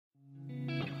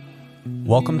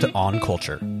Welcome to On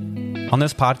Culture. On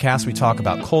this podcast, we talk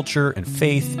about culture and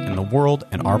faith and the world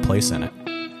and our place in it.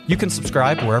 You can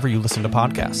subscribe wherever you listen to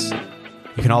podcasts.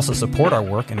 You can also support our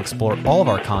work and explore all of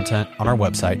our content on our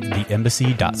website,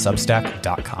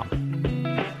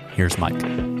 theembassy.substack.com. Here's Mike.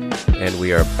 And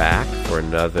we are back for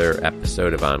another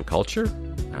episode of On Culture.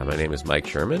 My name is Mike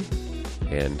Sherman,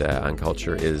 and On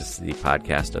Culture is the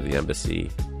podcast of the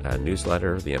Embassy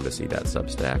newsletter,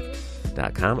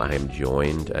 theembassy.substack.com. I am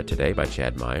joined today by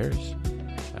Chad Myers.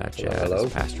 Chad hello.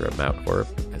 is pastor of Mount Horeb.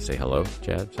 I say hello,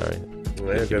 Chad. Sorry.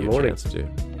 Yeah, good morning.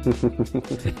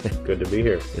 Good to be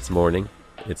here. It's morning.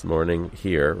 It's morning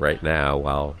here right now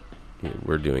while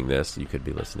we're doing this. You could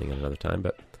be listening at another time,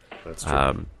 but That's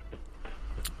true.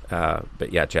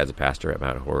 But yeah, Chad's a pastor at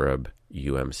Mount Horeb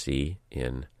UMC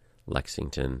in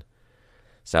Lexington,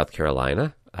 South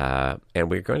Carolina. And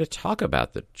we're going to talk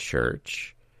about the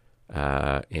church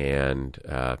and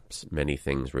many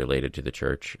things related to the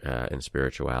church and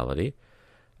spirituality.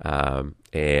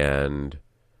 Obviously,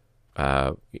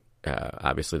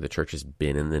 the church has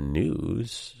been in the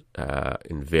news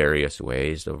in various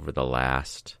ways over the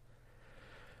last,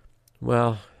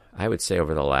 I would say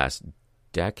over the last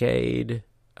decade,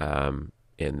 and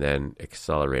then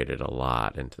accelerated a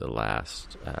lot into the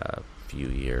last few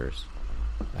years.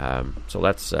 So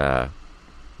let's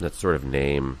sort of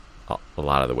name a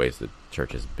lot of the ways the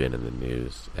church has been in the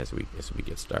news as we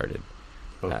get started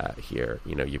here.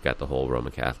 You know, you've got the whole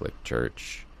Roman Catholic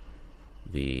Church,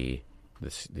 the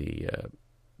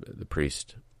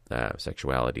priest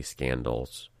sexuality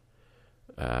scandals,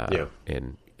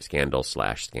 and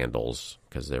scandals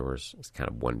because it's kind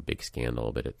of one big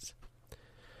scandal, but it's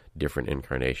different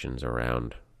incarnations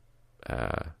around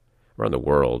the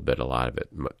world, but a lot of it,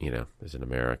 is in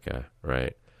America,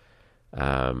 right?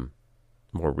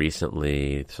 More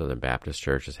recently, Southern Baptist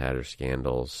Church has had her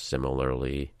scandals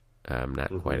similarly, not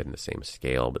quite in the same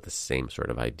scale, but the same sort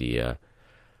of idea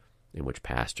in which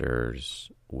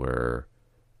pastors were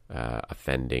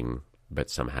offending, but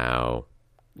somehow,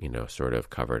 sort of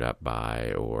covered up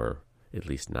by, or at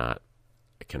least not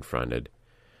confronted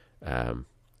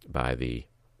by the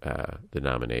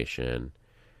denomination.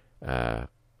 Of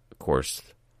course,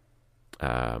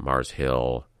 Mars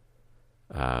Hill,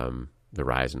 the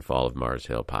Rise and Fall of Mars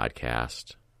Hill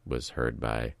podcast was heard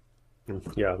by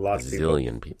lots of people.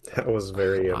 That was a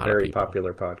very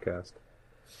popular podcast.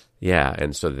 Yeah,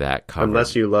 and so that covered...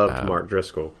 Unless you loved Mark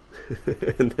Driscoll,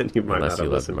 and then you might not have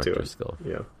listened to Driscoll.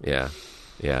 it. Yeah.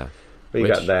 But you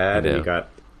got that, and you got...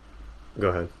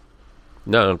 Go ahead.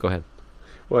 No, go ahead.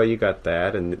 Well, you got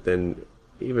that, and then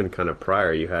even kind of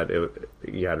prior, you had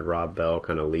Rob Bell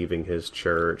kind of leaving his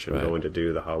church and going to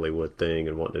do the Hollywood thing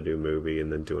and wanting to do a movie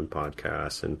and then doing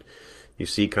podcasts. And you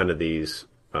see kind of these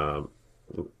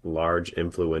large,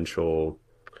 influential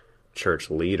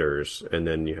church leaders, and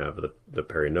then you have the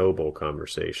Perry Noble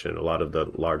conversation. A lot of the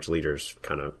large leaders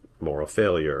kind of moral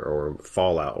failure or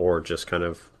fallout, or just kind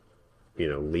of,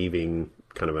 leaving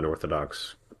kind of an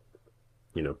orthodox,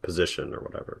 position or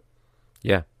whatever.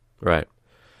 Yeah, right.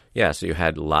 Yeah, so you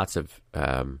had lots of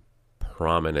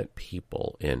prominent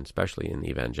people especially in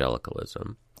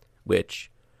evangelicalism, which,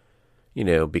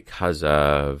 because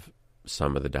of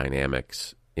some of the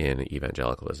dynamics in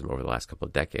evangelicalism over the last couple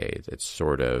of decades, it's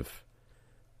sort of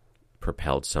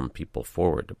propelled some people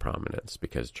forward to prominence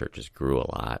because churches grew a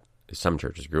lot. Some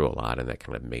churches grew a lot, and that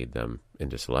kind of made them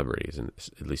into celebrities, and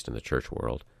at least in the church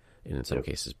world, and in some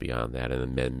cases beyond that.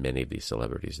 And then many of these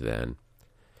celebrities then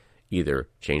either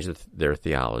changed their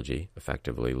theology,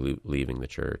 effectively leaving the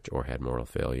church, or had moral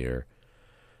failure.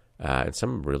 And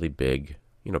some really big,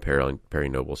 Perry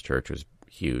Noble's church was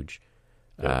huge.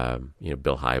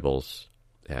 Bill Hybels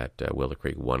at Willow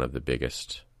Creek, one of the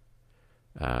biggest,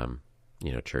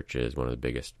 churches, one of the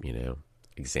biggest,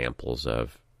 examples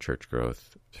of church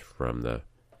growth from the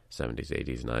 70s,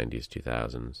 80s, 90s,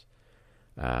 2000s.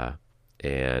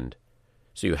 And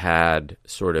so you had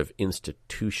sort of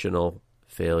institutional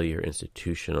failure,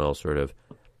 institutional sort of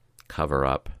cover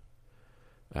up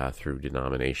through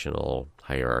denominational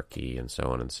hierarchy and so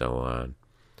on and so on.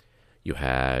 You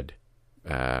had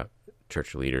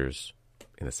church leaders,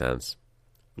 in a sense,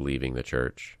 leaving the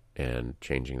church and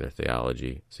changing their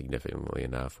theology significantly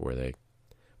enough where they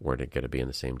weren't going to be in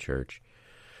the same church.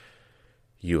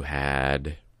 You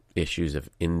had issues of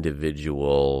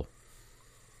individual,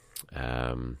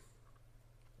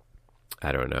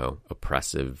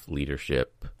 oppressive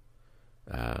leadership,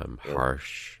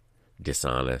 harsh,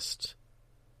 dishonest,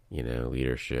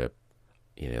 leadership,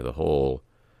 the whole,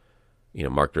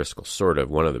 Mark Driscoll, sort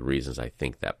of one of the reasons I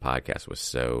think that podcast was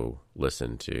so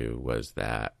listened to was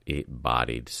that it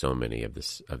embodied so many of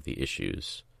the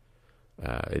issues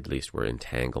at least were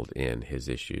entangled in his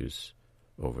issues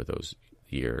over those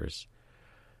years.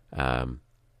 And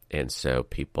so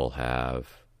people have,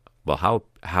 well,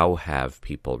 how have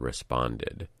people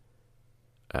responded,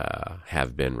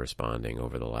 have been responding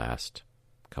over the last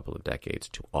couple of decades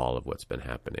to all of what's been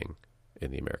happening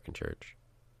in the American church?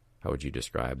 How would you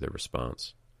describe the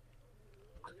response?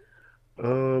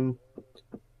 I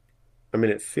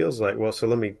mean, it feels like, well, so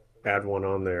let me add one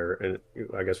on there, and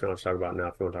I guess we don't have to talk about it now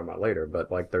if you want to talk about it later,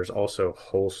 but like there's also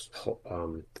whole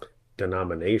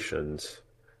denominations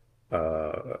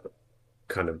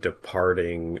kind of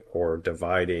departing or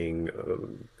dividing,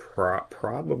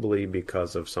 probably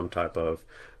because of some type of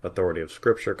authority of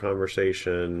scripture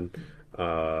conversation,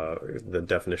 the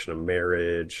definition of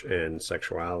marriage and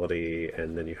sexuality,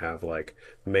 and then you have like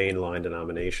mainline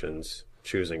denominations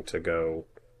choosing to go,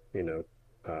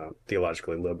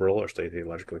 theologically liberal or stay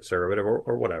theologically conservative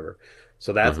or whatever.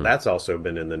 So that's also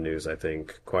been in the news, I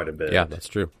think, quite a bit. Yeah, that's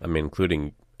true. I mean,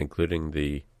 including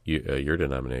the your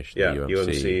denomination, yeah, the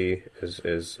UMC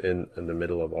is in the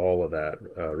middle of all of that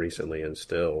recently and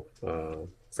still,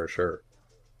 for sure.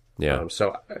 Yeah.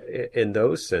 So in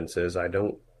those senses, I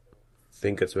don't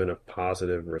think it's been a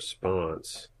positive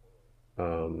response,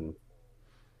 to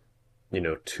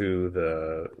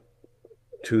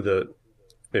the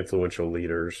influential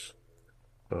leaders,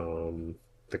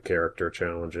 the character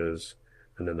challenges,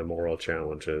 and then the moral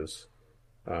challenges.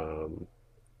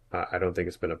 I don't think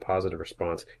it's been a positive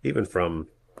response, even from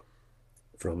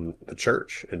the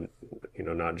church, and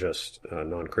not just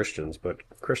non-Christians, but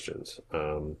Christians.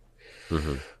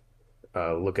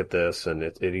 Look at this, and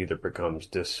it either becomes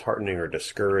disheartening or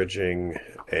discouraging,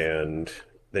 and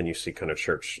then you see kind of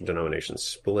church denominations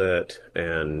split,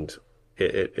 and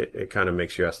it kind of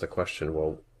makes you ask the question,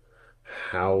 well,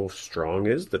 how strong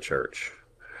is the church?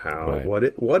 Right.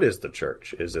 What is the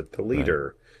church? Is it the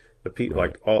leader? The people,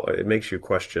 Right. it makes you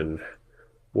question,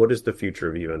 what is the future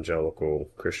of evangelical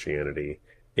Christianity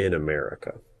in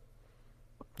America?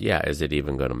 Yeah, is it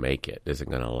even going to make it? Is it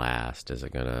going to last? Is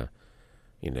it going to,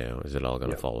 is it all going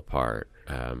to fall apart?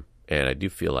 And I do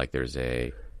feel like there's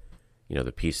the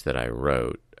piece that I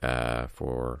wrote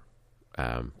for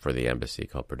the embassy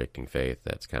called Predicting Faith.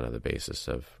 That's kind of the basis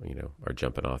of our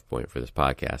jumping off point for this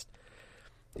podcast.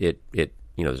 It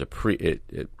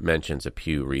mentions a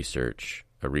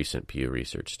recent Pew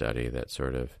Research study that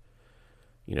sort of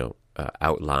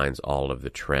outlines all of the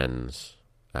trends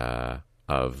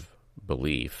of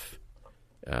belief,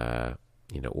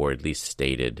 or at least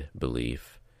stated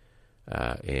belief,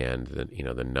 and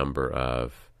the number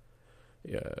of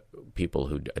people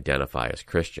who identify as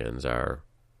Christians are,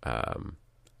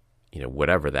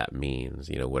 whatever that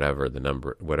means, whatever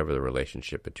the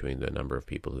relationship between the number of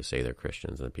people who say they're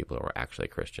Christians and the people who are actually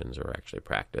Christians or actually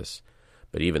practice.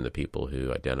 But even the people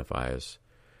who identify as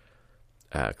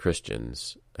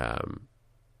Christians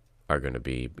are going to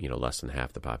be, less than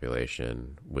half the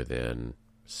population within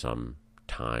some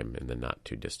time in the not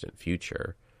too distant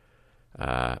future.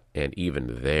 And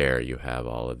even there, you have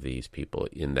all of these people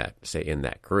in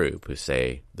that group who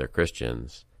say they're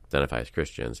Christians, identify as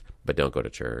Christians, but don't go to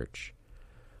church,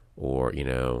 or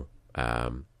the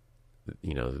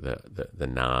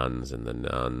nons and the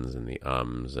nuns and the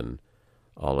and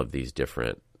all of these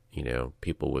different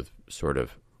people with sort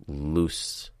of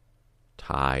loose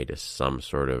tie to some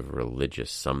sort of religious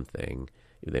something.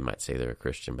 They might say they're a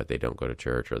Christian, but they don't go to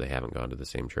church, or they haven't gone to the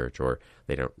same church, or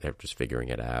they're just figuring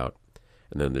it out.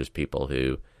 And then there's people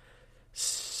who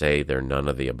say they're none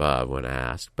of the above when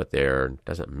asked, but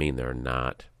doesn't mean they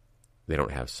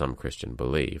don't have some Christian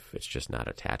belief. It's just not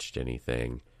attached to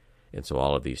anything. And so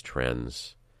all of these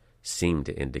trends seem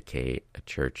to indicate a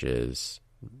church is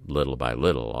little by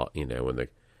little,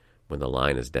 when the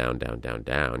line is down, down, down,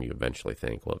 down, you eventually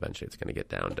think, well, eventually it's going to get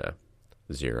down to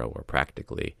zero or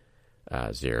practically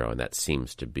zero. And that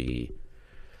seems to be,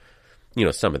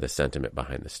 some of the sentiment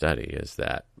behind the study is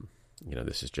that,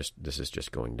 this is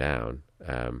just going down.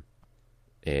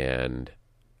 And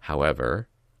however,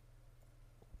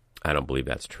 I don't believe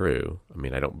that's true. I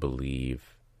mean, I don't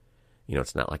believe,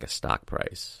 it's not like a stock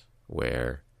price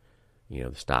where,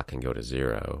 the stock can go to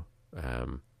zero,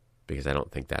 because I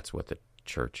don't think that's what the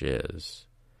church is.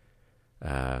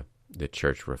 The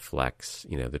church reflects,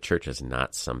 the church is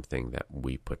not something that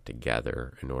we put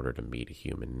together in order to meet a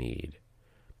human need.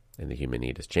 And the human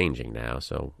need is changing now,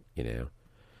 so,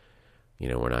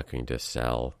 we're not going to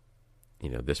sell,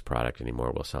 this product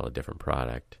anymore. We'll sell a different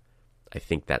product. I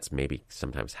think that's maybe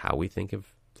sometimes how we think of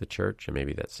the church, and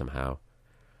maybe that somehow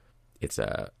it's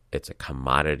a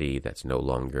commodity that's no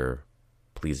longer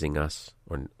pleasing us,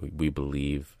 or we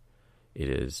believe it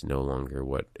is no longer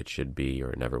what it should be,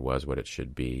 or it never was what it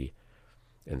should be,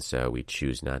 and so we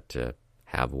choose not to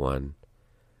have one.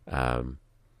 I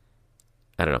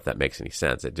don't know if that makes any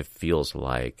sense. It just feels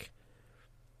like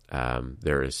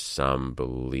there is some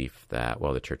belief that,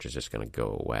 well, the church is just going to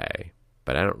go away,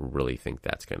 but I don't really think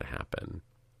that's going to happen,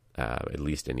 at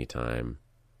least anytime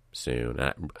soon.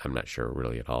 I'm not sure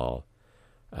really at all.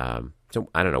 So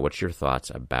I don't know. What's your thoughts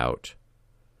about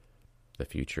the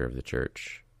future of the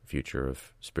church, future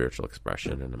of spiritual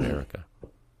expression in America?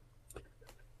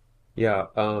 Yeah,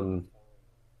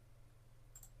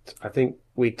 I think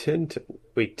we tend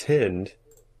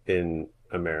in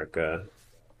America,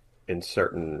 in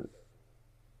certain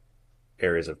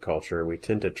areas of culture, we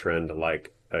tend to trend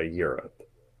like a Europe,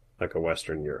 like a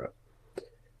Western Europe.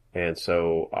 And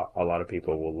so a lot of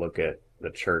people will look at the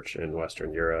church in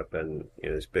Western Europe and, you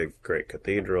know, these big, great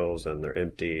cathedrals, and they're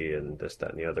empty and this,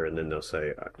 that, and the other. And then they'll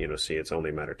say, you know, see, it's only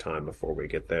a matter of time before we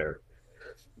get there.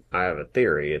 I have a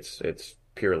theory. It's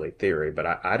purely theory, but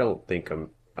I don't think the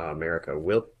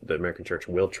American church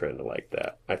will trend like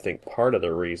that. I think part of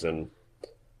the reason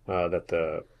that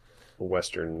the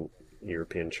Western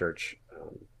European church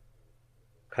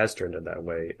has trended that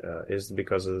way is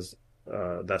because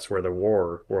that's where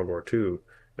World War II,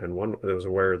 and it was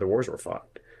where the wars were fought.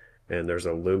 And there's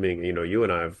a looming, you know, you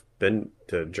and I have been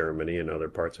to Germany and other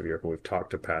parts of Europe, and we've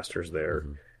talked to pastors there,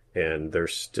 and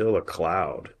there's still a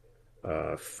cloud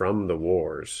from the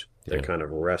wars that kind of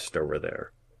rest over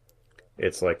there.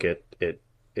 It's like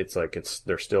it's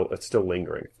still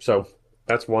lingering. So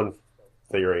that's one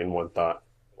theory and one thought.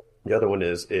 The other one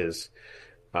is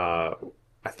I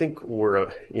think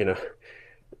we're, you know,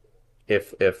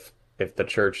 if the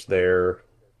church there,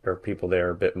 or people there,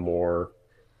 are a bit more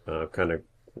kind of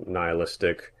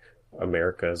nihilistic,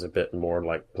 America is a bit more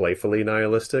like playfully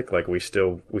nihilistic. Like we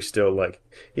still like,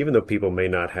 even though people may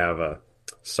not have a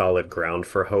solid ground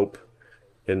for hope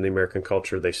in the American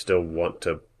culture, they still want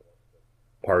to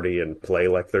party and play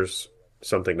like there's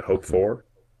something to hope for.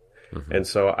 And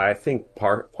so I think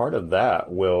part of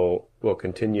that will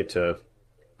continue to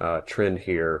trend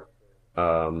here.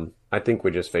 I think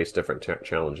we just face different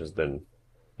challenges than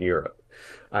Europe.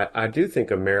 I do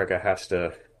think America has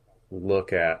to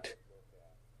look at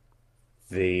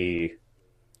the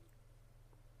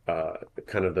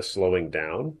kind of the slowing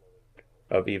down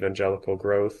of evangelical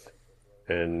growth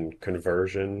and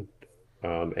conversion,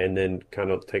 and then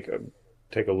kind of take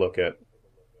a look at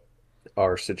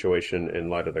our situation in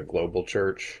light of the global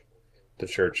church, the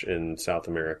church in South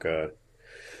America,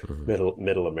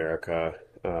 Middle America,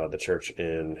 the church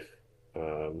in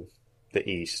the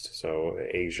East, so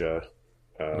Asia,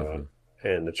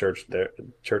 and the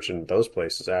church in those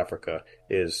places, Africa,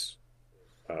 is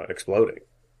exploding.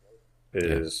 It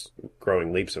is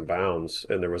growing leaps and bounds.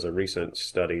 And there was a recent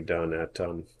study done at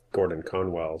Gordon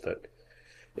Conwell that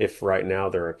if right now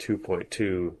there are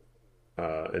 2.2,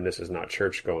 and this is not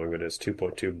church going, but it's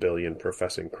 2.2 billion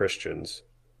professing Christians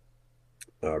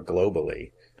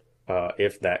globally.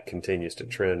 If that continues to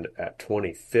trend, at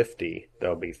 2050,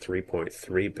 there'll be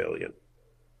 3.3 billion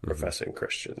professing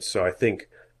Christians. So I think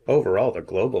overall, the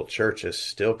global church is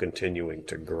still continuing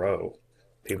to grow.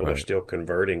 People are still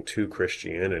converting to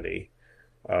Christianity.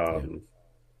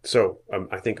 So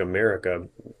I think America,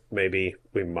 maybe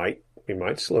we might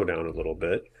slow down a little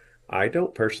bit. I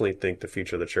don't personally think the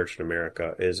future of the church in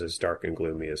America is as dark and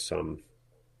gloomy as some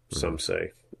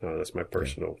say. That's my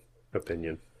personal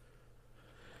opinion.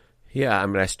 Yeah, I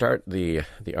mean, I start the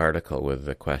article with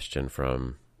a question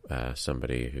from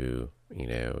somebody who, you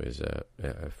know, is a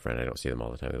friend. I don't see them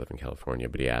all the time. They live in California,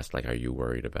 but he asked, like, are you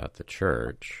worried about the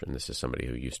church? And this is somebody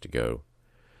who used to go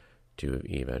to an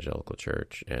evangelical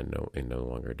church and no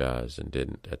longer does, and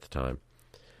didn't at the time.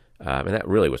 And that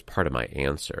really was part of my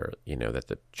answer, you know, that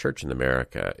the church in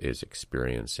America is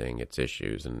experiencing its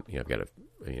issues. And, you know, I've got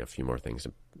a few more things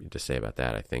to say about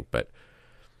that, I think. But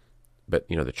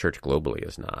you know, the church globally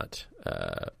is not,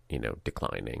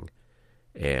 declining.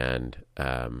 And,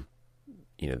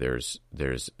 you know, there's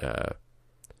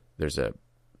a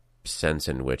sense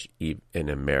in which in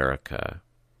America,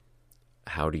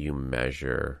 how do you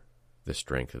measure the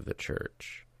strength of the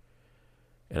church?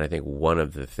 And I think one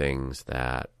of the things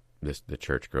that the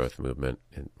church growth movement,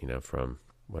 you know, from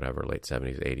whatever, late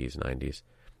 70s, 80s, 90s,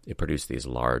 it produced these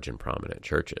large and prominent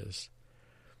churches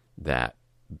that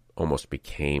almost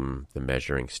became the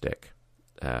measuring stick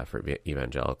for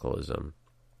evangelicalism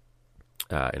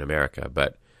in America.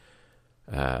 But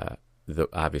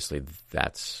obviously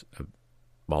that's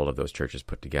all of those churches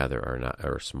put together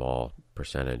are a small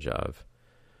percentage of.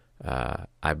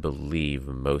 I believe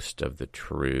most of the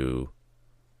true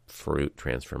fruit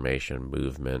transformation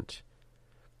movement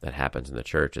that happens in the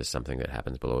church is something that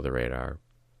happens below the radar.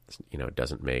 It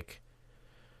doesn't make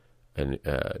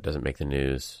the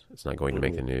news. It's not going to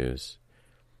make the news.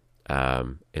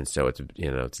 And so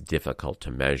it's difficult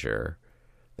to measure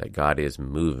that God is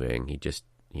moving. He just,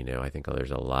 I think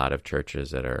there's a lot of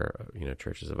churches that are,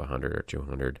 churches of 100 or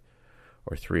 200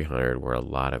 or 300 where a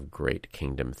lot of great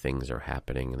kingdom things are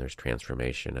happening, and there's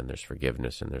transformation and there's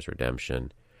forgiveness and there's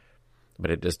redemption,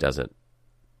 but it just doesn't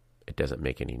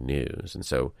make any news. And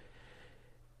so,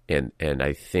 and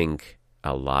I think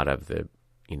a lot of the,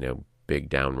 big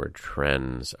downward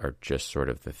trends are just sort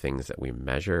of the things that we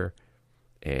measure.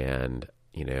 And,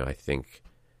 I think,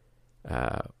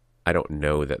 I don't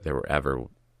know that there were ever,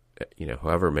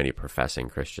 however many professing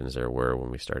Christians there were when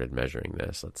we started measuring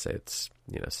this, let's say it's,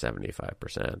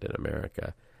 75% in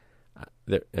America.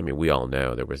 We all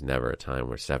know there was never a time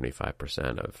where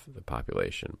 75% of the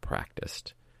population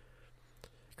practiced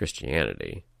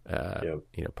Christianity.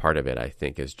 Part of it, I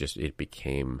think, is just it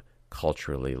became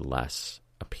culturally less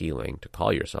appealing to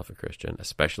call yourself a Christian,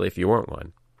 especially if you weren't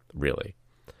one, really.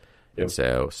 Yep. And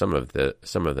so some of the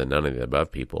none of the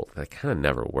above people, they kind of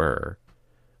never were,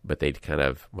 but they'd kind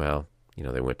of,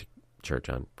 they went to church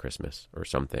on Christmas or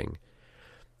something.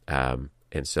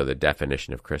 And so the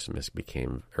definition of Christian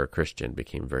became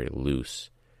very loose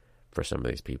for some of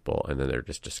these people, and then they're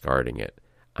just discarding it.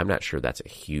 I'm not sure that's a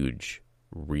huge,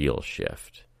 real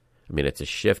shift. It's a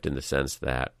shift in the sense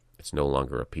that it's no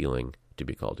longer appealing to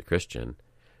be called a Christian,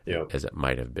 as it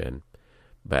might have been.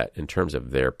 But in terms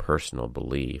of their personal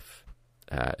belief,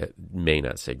 it may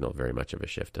not signal very much of a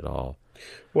shift at all.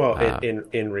 Well,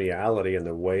 in reality, in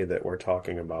the way that we're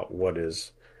talking about what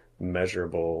is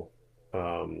measurable,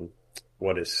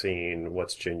 what is seen,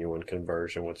 what's genuine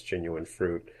conversion, what's genuine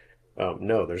fruit,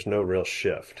 no, there's no real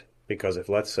shift. Because if,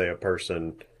 let's say, a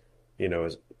person,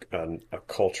 is a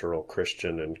cultural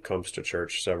Christian and comes to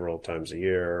church several times a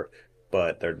year,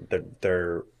 but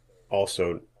they're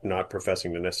also not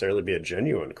professing to necessarily be a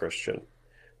genuine Christian,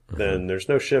 then there's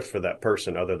no shift for that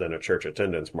person other than a church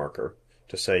attendance marker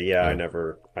to say, I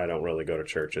don't really go to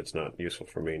church. It's not useful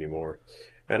for me anymore.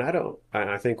 And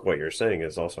I think what you're saying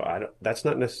is also, that's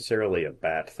not necessarily a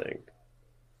bad thing.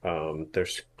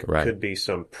 Could be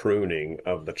some pruning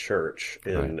of the church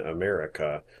in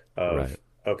America of,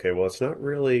 okay, well, it's not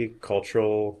really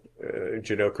cultural.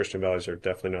 Judeo-Christian values are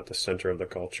definitely not the center of the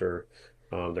culture.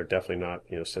 They're definitely not,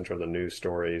 center of the news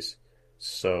stories.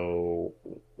 So,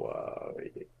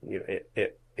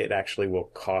 it actually will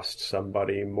cost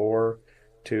somebody more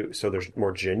so there's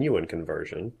more genuine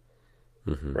conversion,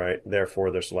 right?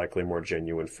 Therefore, there's likely more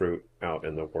genuine fruit out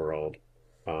in the world.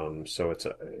 So it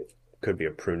could be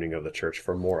a pruning of the church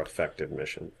for more effective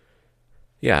mission.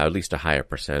 Yeah, at least a higher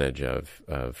percentage of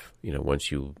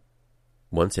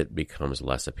once it becomes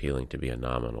less appealing to be a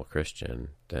nominal Christian,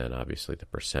 then obviously the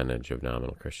percentage of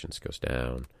nominal Christians goes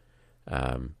down.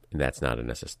 And that's not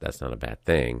a bad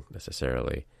thing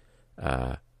necessarily.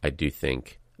 I do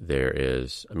think there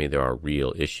are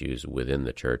real issues within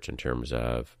the church in terms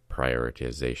of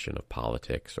prioritization of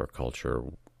politics or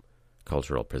cultural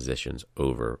positions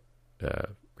over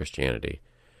Christianity.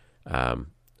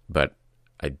 But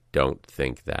I don't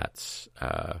think that's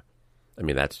our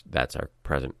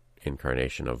present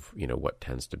incarnation of, what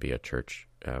tends to be a church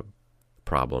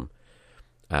problem.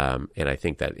 And I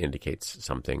think that indicates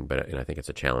something, and I think it's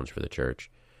a challenge for the church.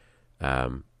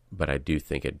 But I do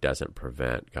think it doesn't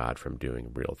prevent God from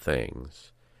doing real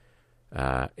things.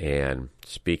 And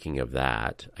speaking of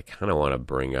that, I kind of want to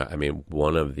bring up,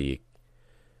 one of the,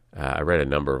 I read a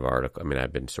number of articles.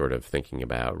 I've been sort of thinking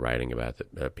about writing about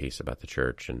a piece about the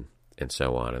church and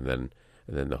so on. And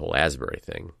then the whole Asbury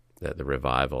thing, the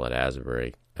revival at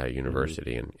Asbury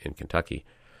University in Kentucky.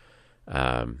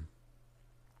 And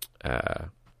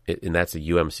that's a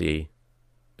UMC.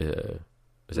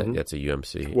 That's a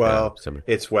UMC? Well,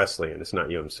 it's Wesleyan. It's not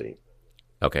UMC.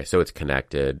 Okay, so it's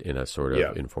connected in a sort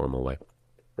of informal way.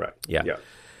 Right. Yeah.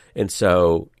 And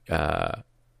so,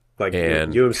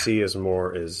 UMC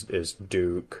is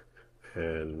Duke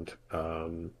and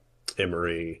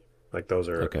Emory. Like those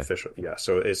are official. Yeah.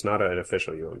 So it's not an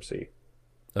official UMC.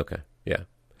 Okay. Yeah.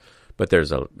 But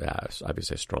there's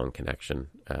obviously a strong connection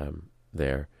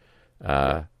there.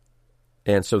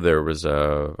 And so there was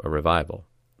a revival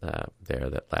there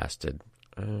that lasted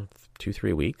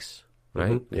 2-3 weeks,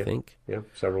 right? I think. Yeah,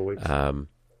 several weeks.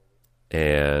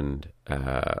 And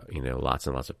lots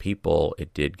and lots of people.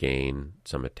 It did gain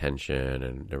some attention,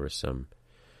 and there was some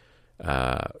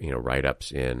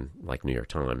write-ups in like New York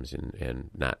Times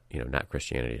and not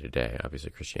Christianity Today.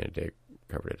 Obviously, Christianity Today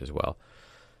covered it as well.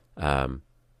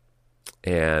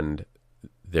 And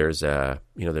there's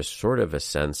sort of a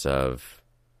sense of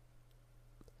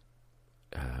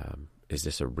is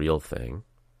this a real thing?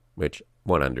 Which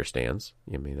one understands.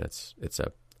 I mean, it's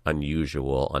a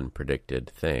unusual, unpredicted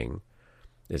thing.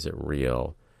 Is it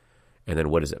real? And then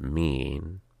what does it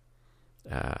mean?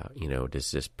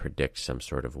 Does this predict some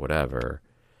sort of whatever?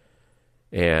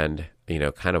 And,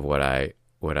 kind of what I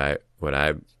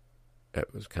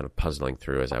was kind of puzzling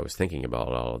through as I was thinking about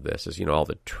all of this is, all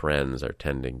the trends are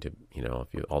tending to,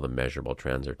 all the measurable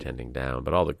trends are tending down,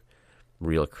 but all the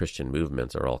real Christian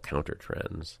movements are all counter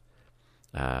trends.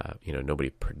 Nobody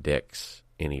predicts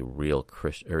any real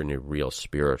Christian or any real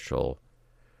spiritual,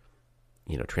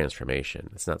 transformation.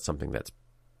 It's not something that's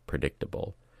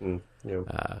predictable.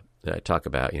 I talk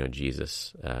about,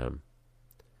 Jesus, John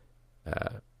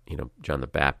the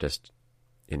Baptist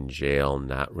in jail,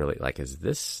 not really like,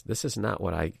 this is not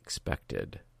what I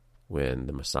expected when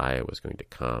the Messiah was going to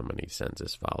come, and he sends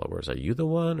his followers. Are you the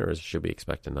one, or should we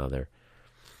expect another?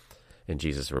 And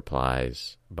Jesus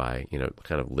replies by,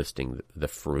 kind of listing the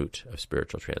fruit of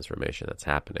spiritual transformation that's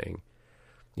happening.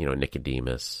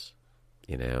 Nicodemus,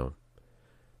 the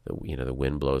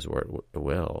wind blows where it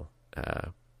will.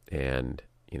 And,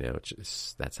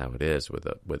 that's how it is with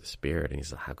the Spirit. And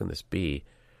he's like, how can this be?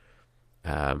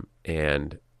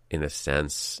 And in a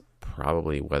sense,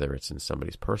 probably whether it's in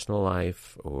somebody's personal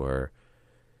life or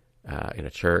in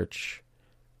a church,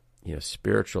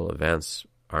 spiritual events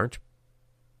aren't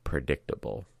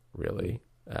predictable, really,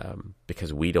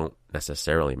 because we don't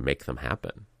necessarily make them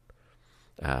happen.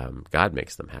 God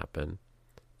makes them happen.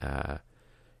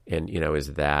 And,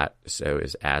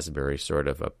 is Asbury sort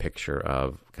of a picture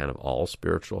of kind of all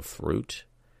spiritual fruit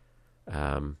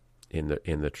in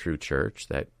the true church,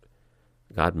 that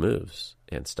God moves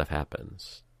and stuff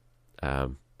happens? I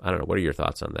don't know. What are your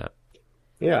thoughts on that?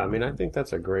 Yeah, I mean, I think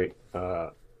that's a great,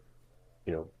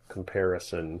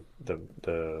 comparison.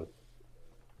 The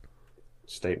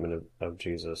statement of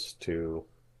Jesus to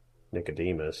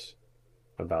Nicodemus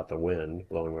about the wind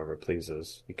blowing wherever it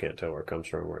pleases. You can't tell where it comes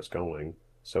from, where it's going.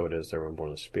 So it is they were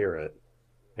born of Spirit,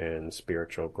 and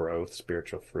spiritual growth,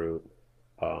 spiritual fruit.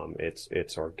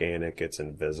 It's organic. It's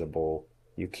invisible.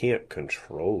 You can't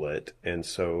control it. And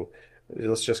so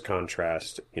let's just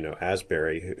contrast,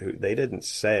 Asbury, who they didn't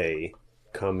say,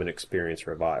 come and experience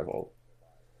revival.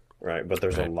 Right. But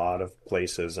there's a lot of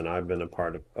places, and I've been a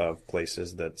part of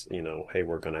places that's, hey,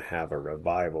 we're going to have a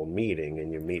revival meeting,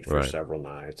 and you meet for several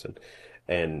nights, and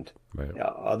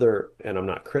I'm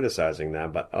not criticizing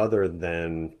that, but other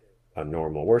than a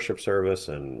normal worship service,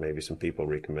 and maybe some people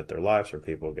recommit their lives or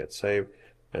people get saved,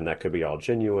 and that could be all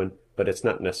genuine, but it's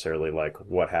not necessarily like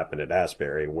what happened at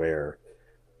Asbury, where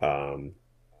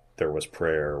there was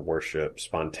prayer, worship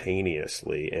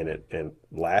spontaneously, and it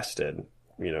lasted.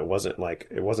 It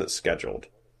wasn't scheduled.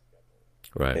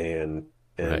 Right. And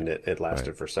it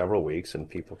lasted for several weeks, and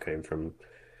people came from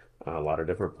a lot of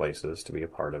different places to be a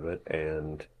part of it.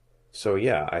 And so,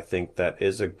 yeah, I think that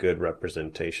is a good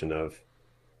representation of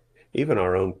even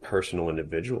our own personal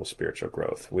individual spiritual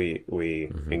growth. We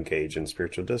engage in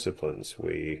spiritual disciplines.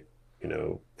 We,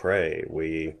 pray.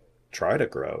 We try to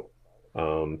grow.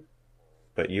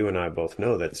 But you and I both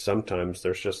know that sometimes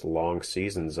there's just long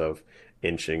seasons of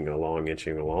inching along,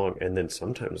 and then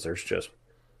sometimes there's just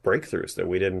breakthroughs that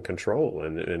we didn't control,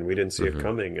 and we didn't see it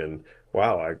coming, and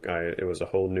wow, it was a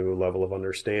whole new level of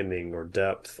understanding or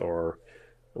depth or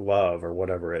love or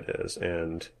whatever it is,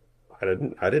 and I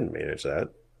didn't manage that.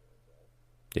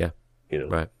 Yeah.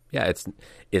 Right. Yeah,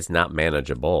 it's not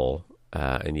manageable,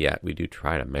 and yet we do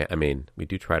try to we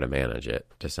do try to manage it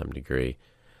to some degree.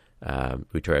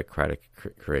 We try to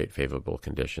create favorable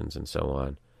conditions and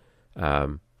so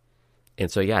on. And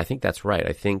so, yeah, I think that's right.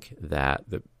 I think that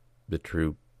the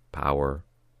true power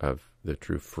of the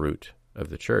true fruit of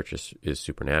the church is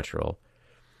supernatural.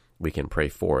 We can pray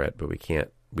for it, but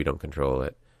we don't control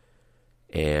it.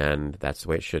 And that's the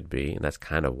way it should be. And that's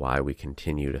kind of why we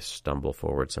continue to stumble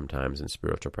forward sometimes in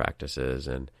spiritual practices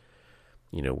and,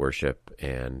 worship.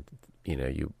 And,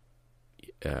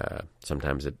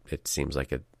 sometimes it seems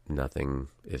like nothing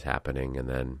is happening, and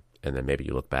then maybe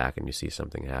you look back and you see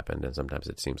something happened, and sometimes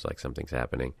it seems like something's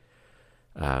happening.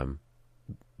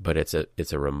 But it's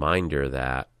a reminder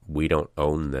that we don't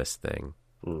own this thing.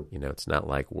 It's not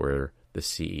like we're the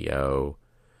CEO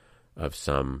of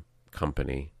some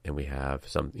company and we have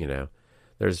some,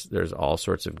 there's all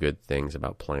sorts of good things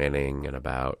about planning and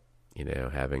about,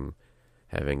 having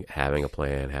a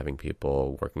plan, having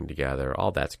people working together.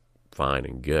 All that's fine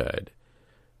and good.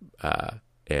 And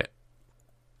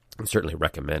certainly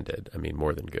recommended. I mean,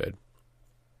 more than good.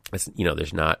 It's,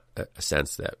 there's not a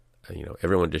sense that,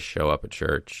 everyone just show up at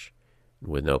church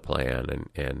with no plan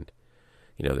and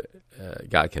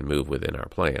God can move within our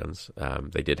plans.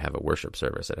 They did have a worship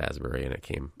service at Asbury, and it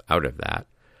came out of that.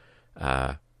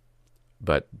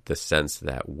 But the sense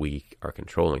that we are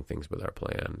controlling things with our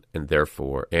plan, and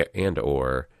therefore,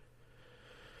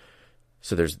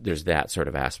 so there's that sort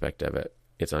of aspect of it.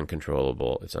 It's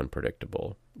uncontrollable. It's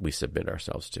unpredictable. We submit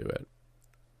ourselves to it.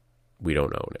 We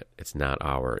don't own it. It's not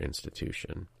our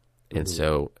institution. And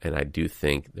so, and I do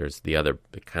think there's the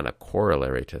kind of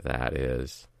corollary to that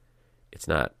is it's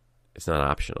not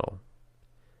optional,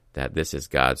 that this is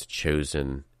God's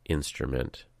chosen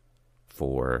instrument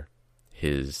for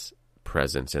his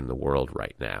presence in the world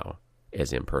right now,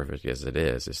 as imperfect as it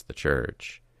is the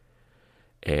church.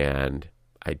 And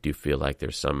I do feel like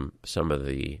there's some of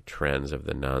the trends of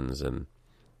the nuns and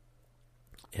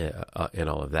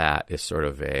all of that is sort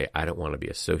of I don't want to be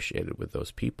associated with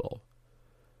those people,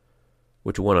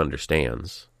 which one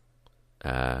understands.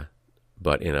 But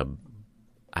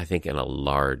I think in a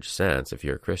large sense, if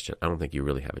you're a Christian, I don't think you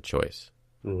really have a choice.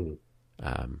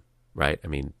 Right? I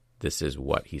mean, this is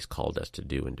what he's called us to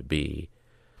do and to be.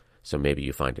 So maybe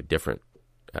you find a different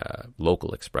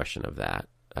local expression of that.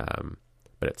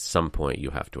 But at some point you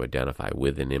have to identify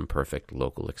with an imperfect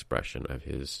local expression of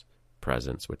his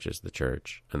presence, which is the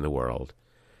church and the world.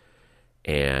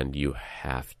 And you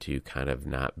have to kind of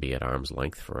not be at arm's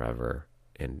length forever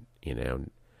and,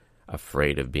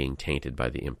 afraid of being tainted by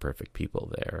the imperfect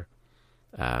people there.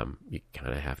 You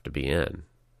kind of have to be in.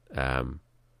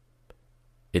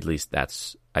 At least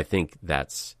I think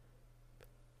that's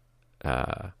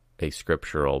a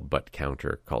scriptural but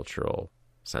countercultural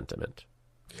sentiment.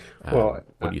 What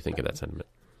do you think of that sentiment?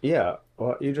 Yeah,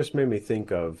 well, you just made me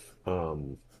think of,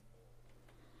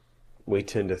 we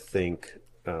tend to think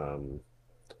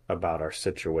about our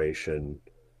situation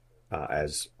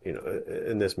as,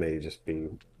 and this may just be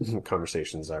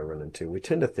conversations I run into. We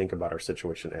tend to think about our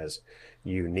situation as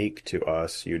unique to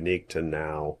us, unique to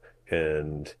now,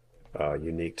 and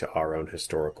unique to our own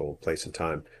historical place and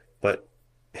time. But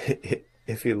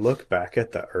if you look back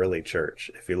at the early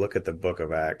church, if you look at the book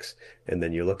of Acts, and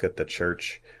then you look at the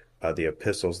church, the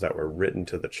epistles that were written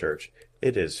to the church,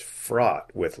 it is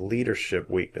fraught with leadership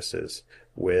weaknesses,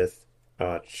 with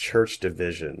church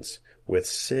divisions, with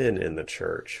sin in the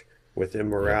church, with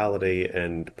immorality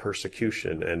and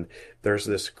persecution. And there's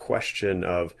this question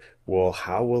of, well,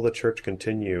 how will the church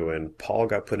continue? And Paul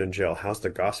got put in jail. How's the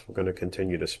gospel going to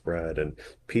continue to spread? And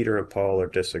Peter and Paul are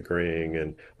disagreeing,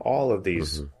 and all of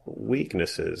these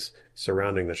weaknesses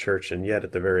surrounding the church. And yet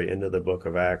at the very end of the book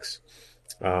of Acts,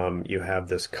 you have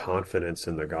this confidence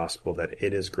in the gospel that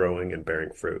it is growing and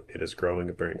bearing fruit. It is growing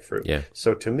and bearing fruit. Yeah.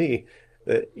 So to me,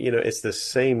 it's the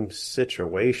same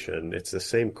situation. It's the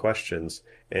same questions.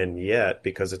 And yet,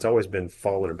 because it's always been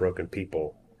fallen and broken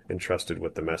people entrusted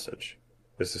with the message,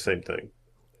 it's the same thing.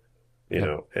 And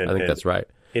I think that's right.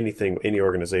 Any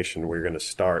organization where you're going to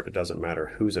start, it doesn't matter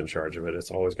who's in charge of it.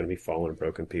 It's always going to be fallen and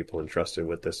broken people entrusted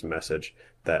with this message,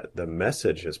 that the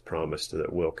message is promised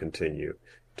that will continue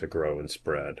to grow and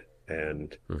spread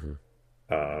and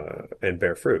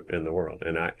bear fruit in the world.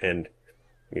 And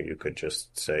you could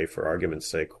just say, for argument's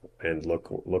sake, and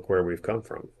look where we've come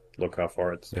from. Look how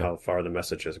far how far the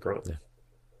message has grown.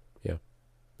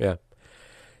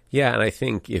 Yeah, and I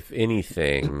think if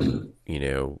anything,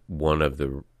 one of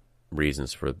the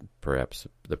reasons for perhaps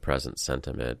the present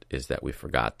sentiment is that we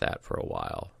forgot that for a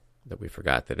while, that we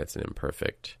forgot that it's an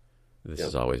imperfect. This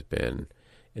has always been,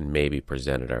 and maybe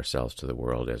presented ourselves to the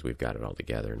world as we've got it all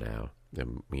together now.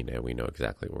 And we know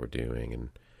exactly what we're doing, and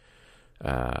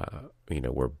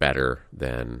we're better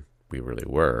than we really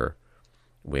were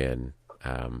when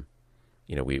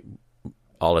we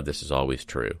all of this is always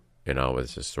true, and all of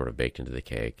this is sort of baked into the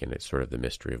cake, and it's sort of the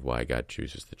mystery of why God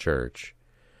chooses the church.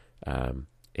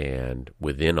 And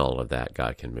within all of that,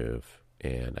 God can move,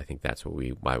 and I think that's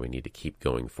why we need to keep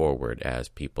going forward as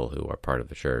people who are part of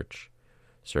the church,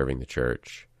 serving the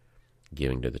church,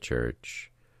 giving to the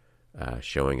church,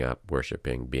 showing up,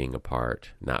 worshiping, being a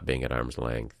part, not being at arm's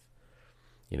length.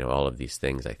 All of these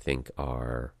things I think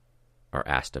are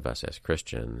asked of us as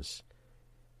Christians,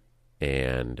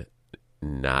 and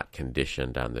not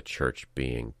conditioned on the church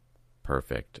being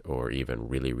perfect or even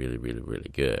really, really, really,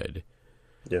 really good.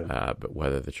 Yeah. But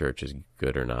whether the church is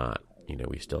good or not,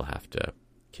 we still have to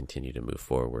continue to move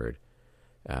forward.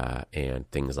 And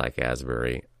things like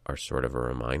Asbury are sort of a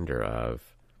reminder of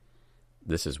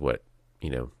this is what,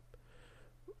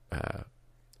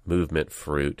 movement,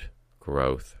 fruit,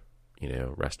 growth,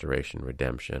 restoration,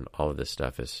 redemption, all of this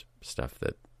stuff is stuff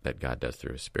that God does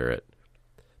through His Spirit,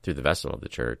 through the vessel of the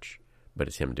church, but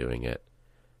it's Him doing it.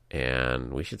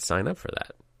 And we should sign up for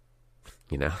that,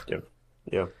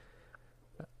 Yeah.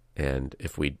 And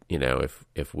if we,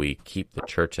 if we keep the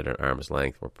church at an arm's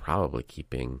length, we're probably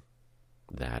keeping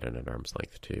that at an arm's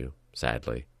length too,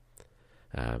 sadly.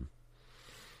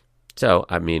 So,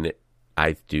 I mean,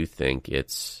 I do think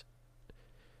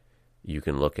you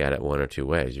can look at it one or two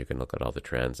ways. You can look at all the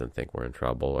trends and think we're in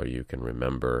trouble, or you can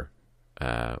remember,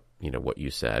 what you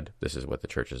said. This is what the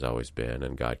church has always been,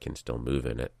 and God can still move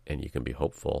in it, and you can be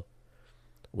hopeful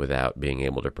without being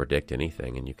able to predict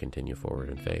anything, and you continue forward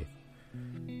in faith.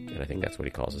 And I think that's what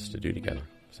he calls us to do together.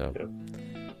 So,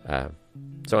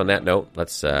 so on that note,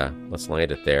 let's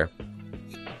land it there.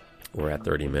 We're at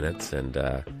 30 minutes, and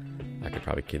I could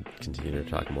probably continue to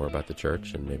talk more about the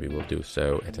church, and maybe we'll do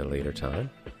so at a later time.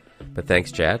 But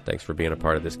thanks, Chad. Thanks for being a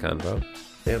part of this convo.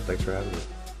 Yeah, thanks for having me.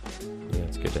 Yeah,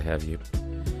 it's good to have you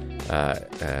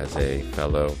as a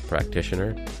fellow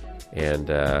practitioner. And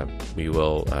we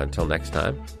will, until next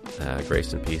time,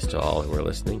 grace and peace to all who are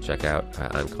listening. Check out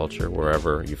On Culture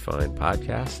wherever you find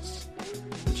podcasts.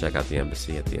 And check out the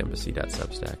Embassy at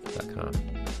theembassy.substack.com.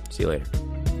 See you later.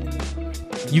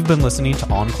 You've been listening to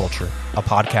On Culture, a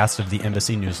podcast of the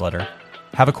Embassy newsletter.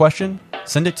 Have a question?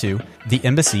 Send it to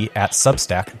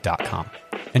theembassy@substack.com.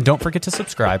 And don't forget to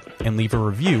subscribe and leave a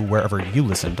review wherever you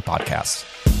listen to podcasts.